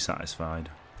will be satisfied.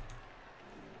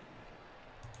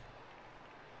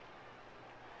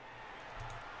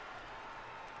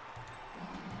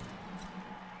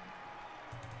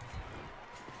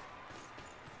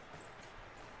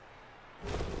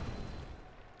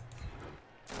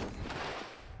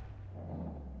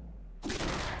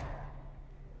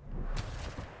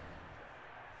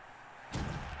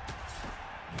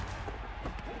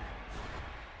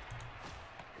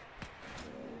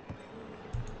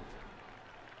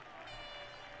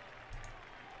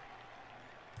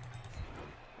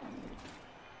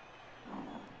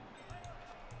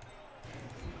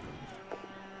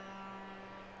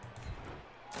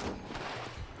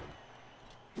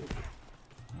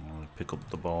 Pick up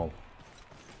the ball.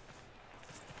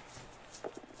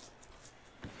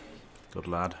 Good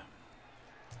lad.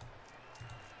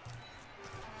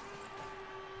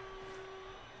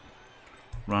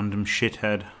 Random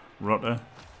shithead rotter.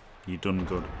 You done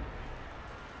good.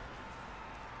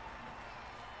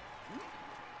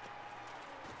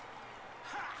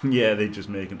 Yeah, they're just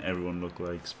making everyone look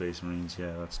like Space Marines.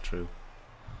 Yeah, that's true.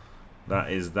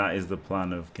 That is the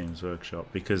plan of Games Workshop,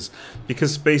 because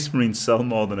Space Marines sell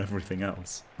more than everything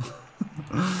else.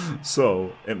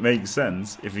 So it makes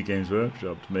sense if you're Games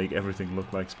Workshop to make everything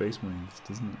look like Space Marines,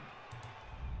 doesn't it?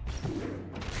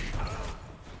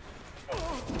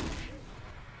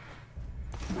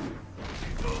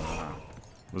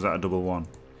 Was that a double one?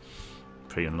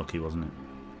 Pretty unlucky, wasn't it?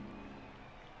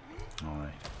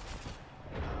 Alright.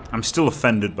 I'm still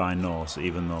offended by Norse,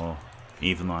 even though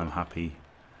I'm happy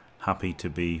to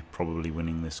be probably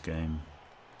winning this game.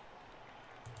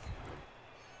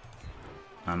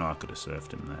 I know I could have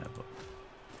surfed him there, but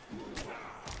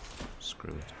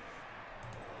Screw it.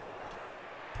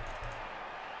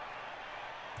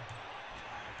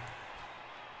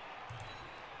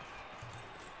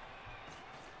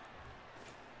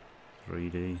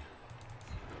 .3D.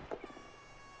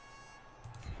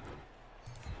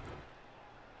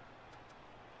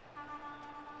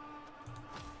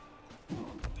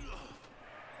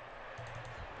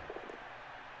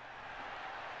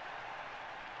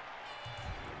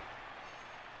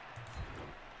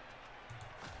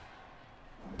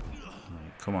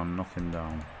 Come on, knock him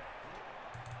down.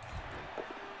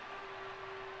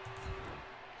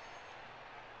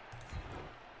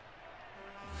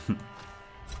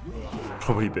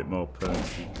 Probably a bit more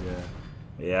perky, yeah.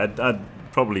 Yeah,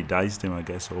 I'd probably diced him, I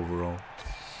guess, overall.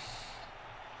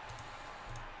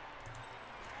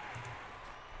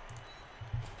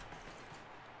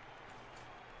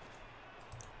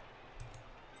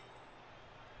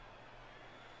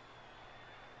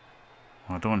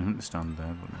 I don't want him to stand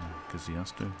there, but because he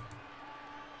has to.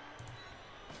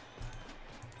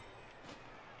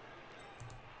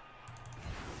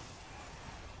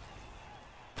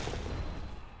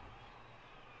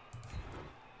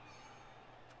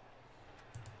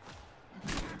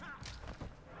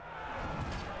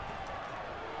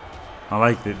 I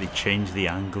like that they changed the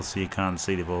angle so you can't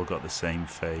see they've all got the same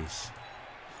face.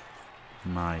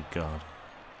 My god.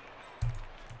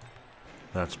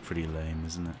 That's pretty lame,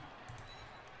 isn't it?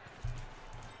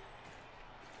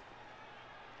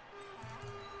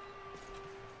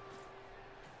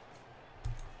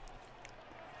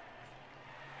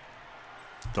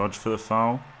 Dodge for the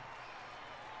foul.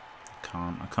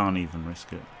 I can't even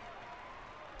risk it.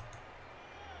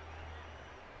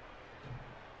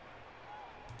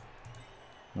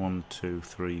 One, two,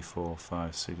 three, four,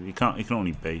 five, six. You can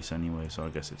only base anyway, so I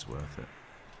guess it's worth it.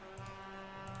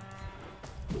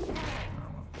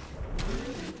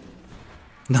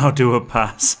 Now do a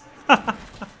pass.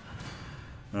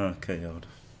 Okay, odd.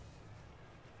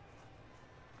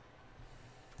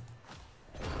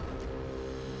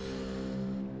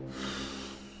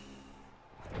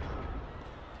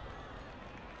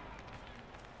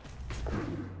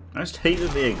 I just hate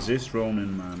that they exist,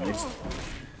 Ronin, man.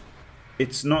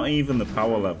 It's not even the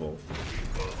power level.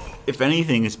 If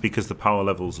anything, it's because the power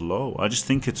level's low. I just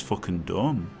think it's fucking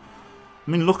dumb.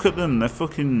 I mean, look at them. They're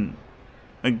fucking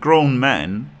grown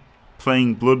men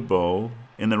playing Bloodbowl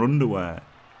in their underwear.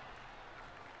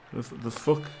 The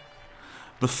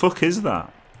fuck is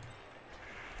that?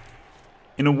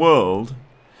 In a world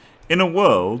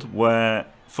where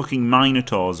fucking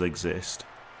Minotaurs exist,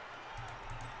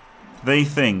 they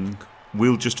think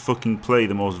we'll just fucking play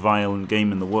the most violent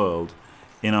game in the world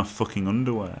in our fucking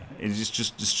underwear. It's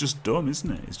just dumb, isn't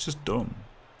it? It's just dumb.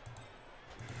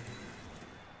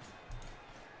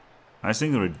 I just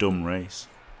think they're a dumb race.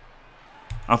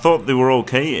 I thought they were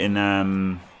okay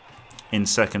in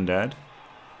Second Ed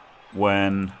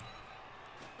when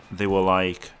they were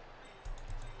like,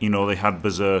 you know, they had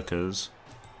berserkers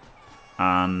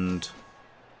and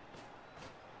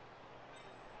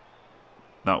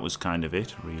that was kind of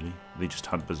it, really. They just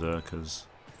had berserkers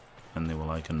and they were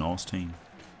like a Norse team.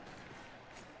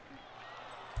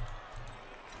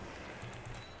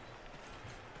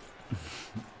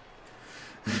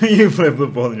 You play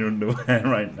Bloodbowl in your underwear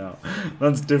right now.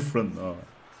 That's different, though.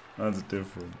 That's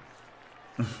different.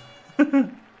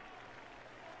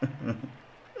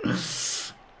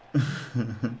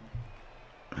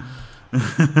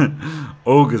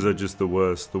 Ogres are just the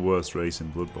worst race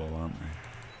in Bloodbowl, aren't they?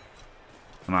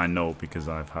 And I know because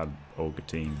I've had ogre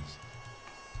teams.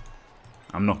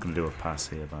 I'm not going to do a pass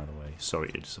here, by the way. Sorry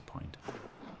to disappoint.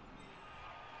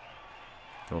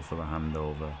 Go for the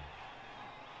handover.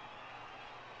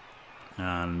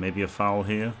 And maybe a foul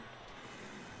here.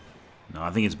 No,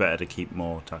 I think it's better to keep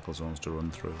more tackle zones to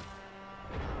run through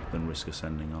than risk a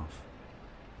sending off.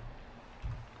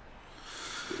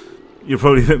 You're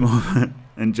probably a bit more...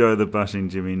 Enjoy the bashing,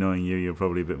 Jimmy. Knowing you, you're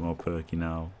probably a bit more perky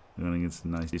now. I think it's a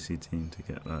nice DC team to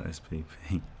get that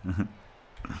SPP.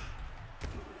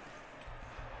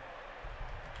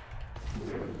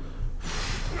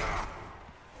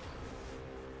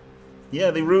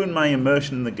 Yeah, they ruined my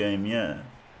immersion in the game, yeah.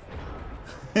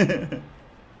 It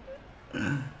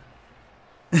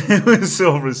was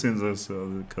over as soon as I saw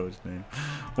the coach name.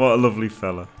 What a lovely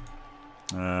fella.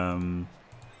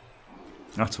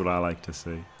 That's what I like to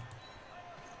see.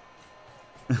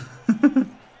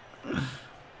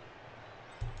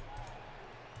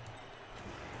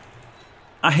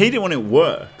 I hate it when it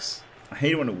works. I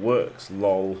hate it when it works.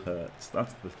 LOL hurts.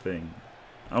 That's the thing.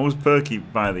 I was perky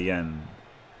by the end.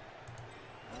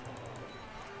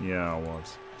 Yeah, I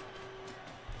was.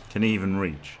 Can he even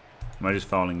reach? Am I just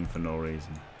fouling him for no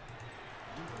reason?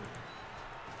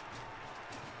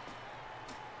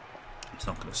 It's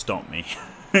not going to stop me.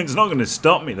 It's not going to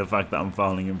stop me, the fact that I'm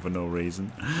fouling him for no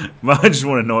reason. But I just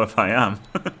want to know if I am.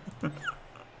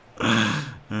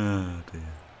 Oh dear.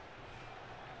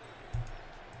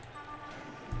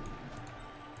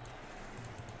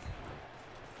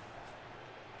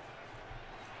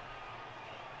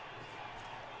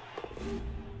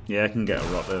 Yeah, I can get a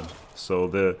rotter. So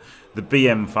the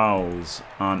BM fouls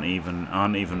aren't even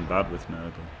bad with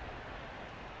Nurgle.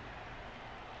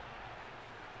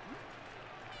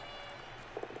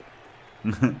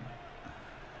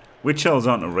 Witch elves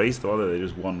aren't a race though, are they? They're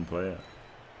just one player.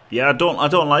 Yeah, I don't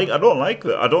like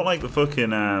the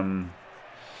fucking I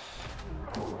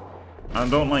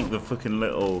don't like the fucking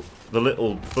little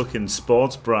fucking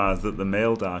sports bras that the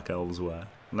male dark elves wear.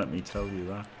 Let me tell you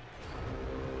that.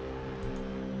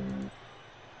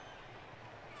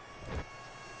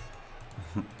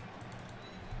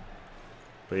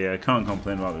 But yeah, I can't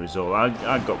complain about the result. I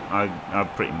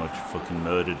pretty much fucking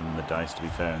murdered in the dice, to be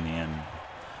fair, in the end.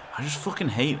 I just fucking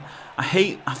hate. I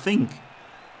think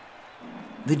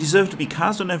they deserve to be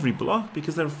cast on every block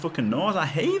because they're fucking Norse. I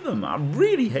hate them. I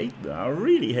really hate them. I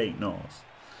really hate Norse.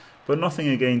 But nothing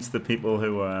against the people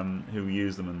who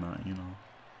use them and that, you know.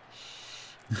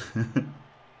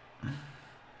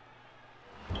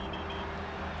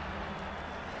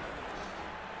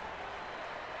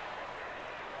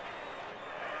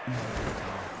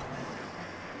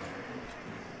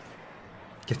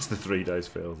 Gets the 3 dice,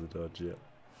 fails the dodge, yeah.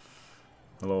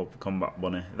 Hello, Combat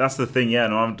Bunny. That's the thing, yeah,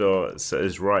 Noamdo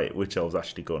is right. Witch elves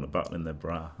actually go to battle in their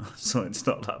bra. So it's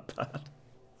not that bad.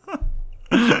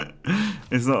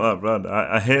 It's not that bad.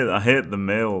 I hate the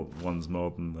male ones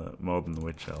more than the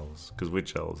witch elves. Because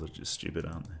witch elves are just stupid,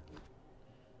 aren't they?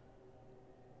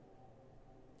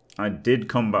 I did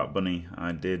Combat Bunny.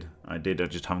 I did. I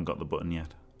just haven't got the button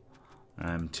yet.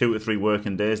 2 to 3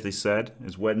 working days, they said.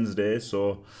 It's Wednesday,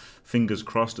 so fingers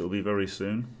crossed it'll be very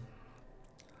soon.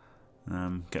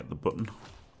 Get the button.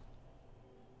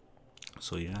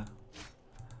 So yeah,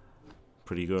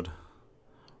 pretty good.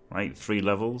 Right, 3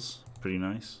 levels, pretty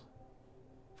nice.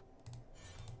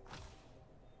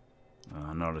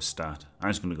 Not a stat. I'm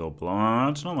just gonna go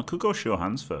blind. I don't know. I could go show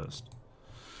hands first.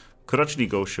 Could actually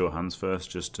go show hands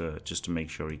first, just to make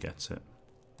sure he gets it.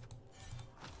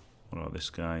 What about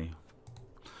this guy?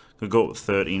 Could go with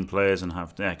 13 players and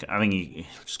have. Yeah, I think he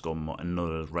just go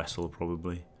another wrestle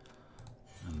probably.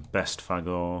 And best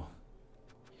Fagor.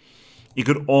 You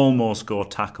could almost go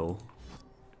tackle,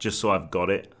 just so I've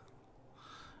got it.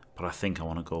 But I think I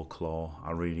want to go claw.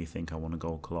 I really think I want to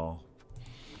go claw.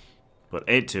 But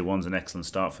 8-2-1's an excellent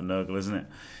start for Nurgle, isn't it?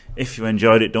 If you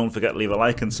enjoyed it, don't forget to leave a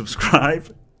like and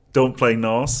subscribe. Don't play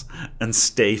Norse, and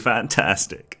stay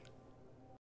fantastic.